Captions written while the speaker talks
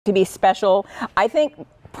to be special. I think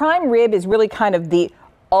prime rib is really kind of the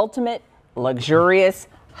ultimate luxurious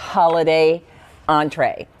holiday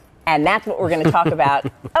entree. And that's what we're going to talk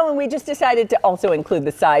about. Oh, and we just decided to also include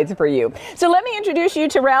the sides for you. So let me introduce you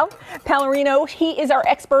to Ralph Pallarino. He is our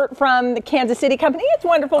expert from the Kansas City company. It's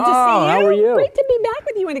wonderful to see you. How are you? Great to be back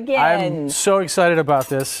with you again. I'm so excited about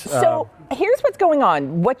this. So here's what's going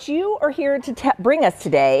on. What you are here to bring us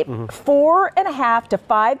today, 4.5 to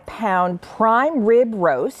 5 pound prime rib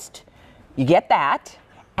roast. You get that.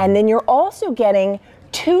 And then you're also getting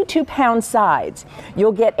two 2-pound sides.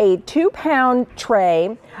 You'll get a 2-pound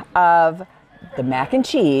tray of the mac and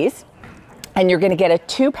cheese, and you're going to get a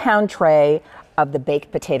 2-pound tray of the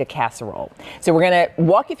baked potato casserole. So we're going to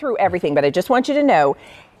walk you through everything, but I just want you to know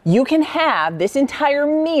you can have this entire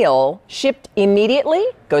meal shipped immediately,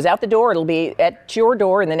 goes out the door, it'll be at your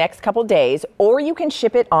door in the next couple days, or you can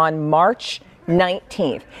ship it on March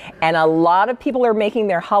 19th. And a lot of people are making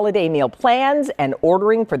their holiday meal plans and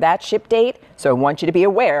ordering for that ship date. So I want you to be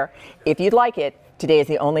aware, if you'd like it, today is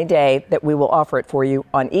the only day that we will offer it for you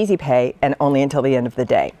on Easy Pay and only until the end of the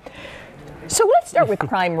day. So let's start with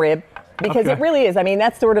prime rib, because it really is. I mean,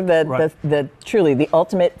 that's sort of the truly the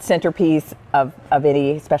ultimate centerpiece of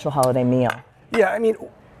any special holiday meal. Yeah, I mean,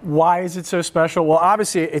 why is it so special? Well,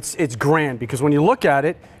 obviously it's grand, because when you look at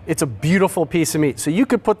it, it's a beautiful piece of meat. So you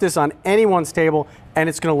could put this on anyone's table and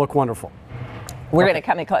it's going to look wonderful. We're going to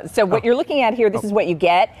come in close. So what you're looking at here, this is what you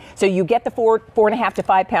get. So you get the 4.5 to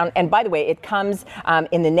 5 pound. And by the way, it comes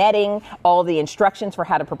in the netting, all the instructions for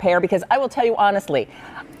how to prepare. Because I will tell you honestly,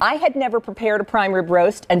 I had never prepared a prime rib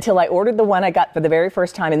roast until I ordered the one I got for the very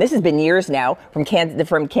first time. And this has been years now from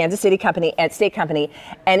Kansas City company and State Company.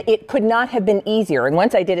 And it could not have been easier. And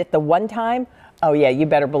once I did it the one time, oh yeah, you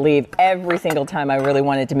better believe every single time I really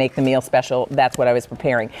wanted to make the meal special, that's what I was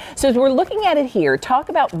preparing. So as we're looking at it here, talk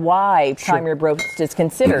about why prime rib roast is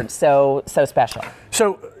considered so special.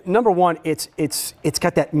 So number one, it's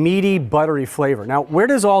got that meaty, buttery flavor. Now, where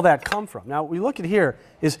does all that come from? Now, we look at here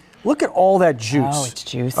is look at all that juice. Oh, it's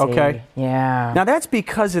juicy. Okay. Yeah. Now that's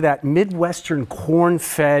because of that Midwestern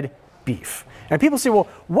corn-fed beef. And people say, well,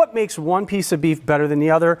 what makes one piece of beef better than the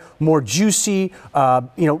other, more juicy?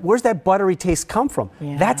 Where's that buttery taste come from?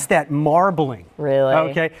 Yeah. That's that marbling. Really?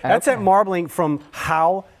 Okay. That's that marbling from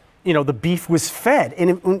how, the beef was fed.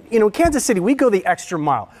 And, in Kansas City, we go the extra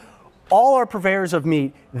mile. All our purveyors of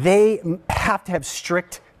meat, they have to have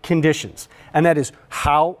strict conditions. And that is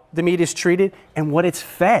how the meat is treated and what it's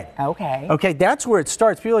fed. Okay. Okay, that's where it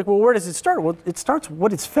starts. People are like, well, where does it start? Well, it starts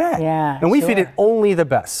what it's fed. Yeah, and we feed it only the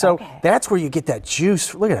best. So that's where you get that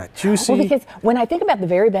juice. Look at that, juicy. Well, because when I think about the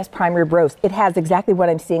very best prime rib roast, it has exactly what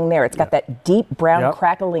I'm seeing there. It's got that deep brown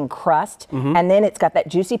crackling crust, and then it's got that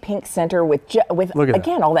juicy pink center with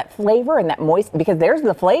again, all that flavor and that moist, because there's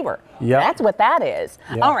the flavor. Yeah. That's what that is.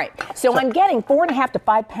 Yep. All right, so I'm getting 4.5 to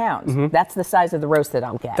 5 pounds. That's the size of the roast that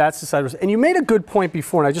I'll get. That's the size of the roast. And you made a good point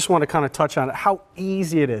before, and I just want to kind of touch on it, how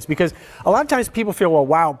easy it is. Because a lot of times people feel, well,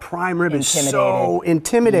 wow, prime rib is so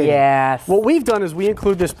intimidating. Yes. What we've done is we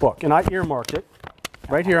include this book, and I earmarked it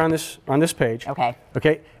right here on this page. Okay.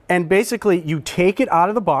 Okay. And basically, you take it out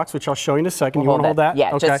of the box, which I'll show you in a second. You want to hold that?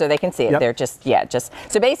 Yeah, just so they can see it. They're just.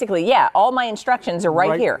 So basically, all my instructions are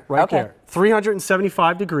right here. Right there.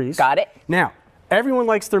 375 degrees. Got it. Now, everyone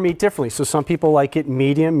likes their meat differently. So some people like it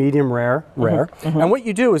medium rare. And what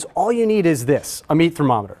you do is all you need is this, a meat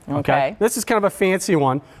thermometer. Okay. This is kind of a fancy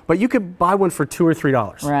one, but you could buy one for $2 or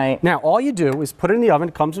 $3. Right. Now, all you do is put it in the oven.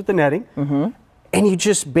 It comes with the netting. And you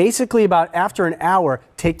just basically about after an hour,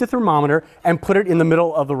 take the thermometer and put it in the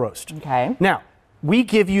middle of the roast. Okay. Now, we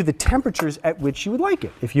give you the temperatures at which you would like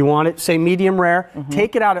it. If you want it, say medium rare,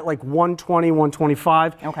 take it out at like 120,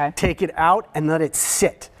 125. Okay. Take it out and let it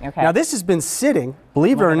sit. Okay. Now, this has been sitting,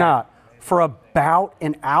 believe it or not, for about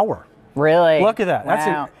an hour. Really? Look at that.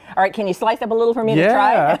 Wow. All right, can you slice up a little for me to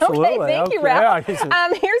try? Yeah, absolutely. Okay, thank you, Ralph.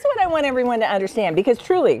 Here's what I want everyone to understand, because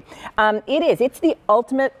truly, it's the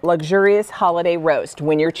ultimate luxurious holiday roast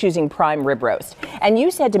when you're choosing prime rib roast. And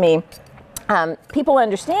you said to me, people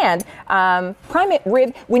understand prime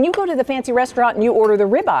rib, when you go to the fancy restaurant and you order the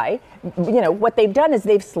ribeye, what they've done is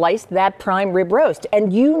they've sliced that prime rib roast,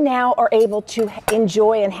 and you now are able to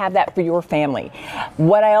enjoy and have that for your family.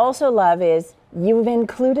 What I also love is you've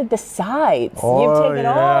included the sides. You've taken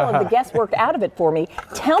all of the guesswork out of it for me.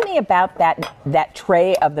 Tell me about that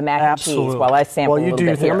tray of the mac and cheese while I sample a little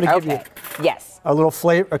bit here. I'm going to give you a little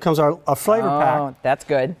flavor. It comes a flavor pack. Oh, that's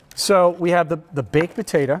good. So we have the baked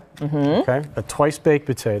potato, a twice baked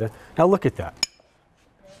potato. Now look at that.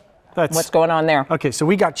 What's going on there? Okay, so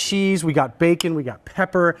we got cheese, we got bacon, we got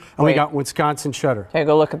pepper, and we got Wisconsin cheddar. Take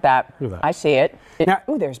a look at that. Look at that. I see it.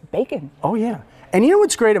 Ooh, there's bacon. Oh, yeah. And you know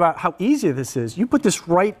what's great about how easy this is? You put this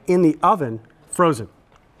right in the oven, frozen.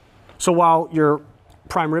 So while your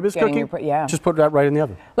prime rib is cooking, just put that right in the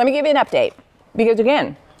oven. Let me give you an update. Because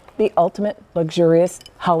again, the ultimate luxurious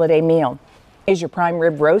holiday meal is your prime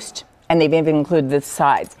rib roast, and they've even included the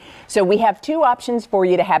sides. So we have 2 options for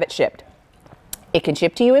you to have it shipped. It can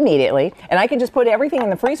ship to you immediately, and I can just put everything in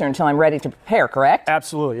the freezer until I'm ready to prepare, correct?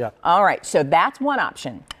 Absolutely, yeah. All right, so that's one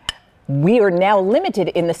option. We are now limited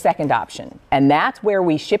in the second option, and that's where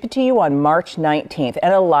we ship it to you on March 19th.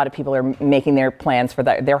 And a lot of people are making their plans for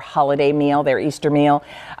their holiday meal, their Easter meal.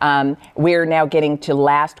 We're now getting to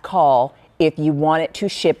last call. If you want it to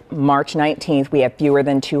ship March 19th, we have fewer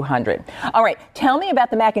than 200. All right, tell me about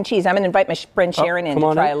the mac and cheese. I'm going to invite my friend Sharon in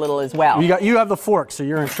to try a little as well. You have the fork, so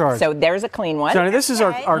you're in charge. So there's a clean one. Johnny, this is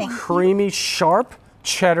our creamy, sharp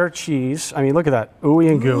cheddar cheese. I mean, look at that. Ooey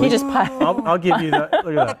and gooey. You just I'll give you that. Look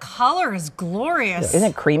at that. The color is glorious. Isn't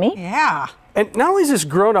it creamy? Yeah. And not only is this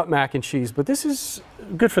grown-up mac and cheese, but this is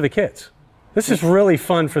good for the kids. This is really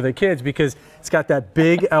fun for the kids because it's got that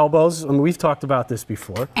big elbows. I mean, we've talked about this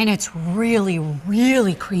before. And it's really,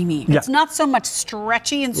 really creamy. Yeah. It's not so much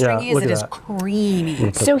stretchy and stringy as it is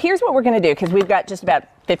creamy. So here's what we're going to do, because we've got just about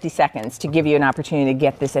 50 seconds to give you an opportunity to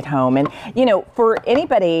get this at home. And, you know, for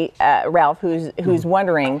anybody, Ralph, who's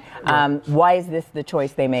wondering, why is this the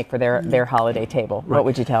choice they make for their holiday table? What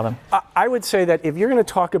would you tell them? I would say that if you're going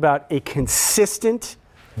to talk about a consistent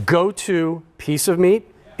go-to piece of meat,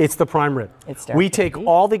 it's the prime rib. We take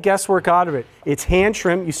all the guesswork out of it. It's hand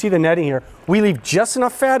trimmed. You see the netting here. We leave just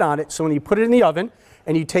enough fat on it so when you put it in the oven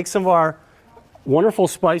and you take some of our wonderful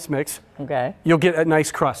spice mix, you'll get a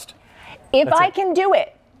nice crust. If I can do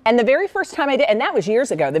it. And the very first time I did, and that was years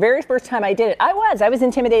ago, the very first time I did it, I was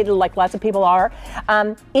intimidated like lots of people are.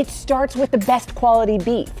 It starts with the best quality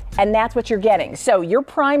beef, and that's what you're getting. So your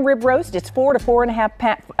prime rib roast, it's 4 to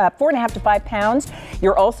 4.5 to 5 pounds.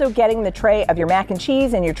 You're also getting the tray of your mac and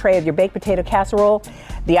cheese and your tray of your baked potato casserole.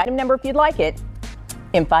 The item number, if you'd like it,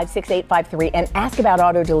 in 56853, and ask about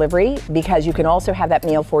auto delivery, because you can also have that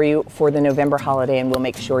meal for you for the November holiday, and we'll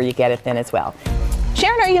make sure you get it then as well.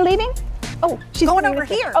 Sharon, are you leaving? Oh, she's going over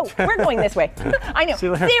here. Oh, we're going this way. I know. See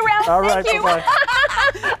you, Ralph. All right, thank you.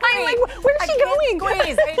 I'm like, where's she going?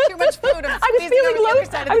 Squeeze. I ate too much food.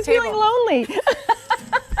 I was feeling lonely.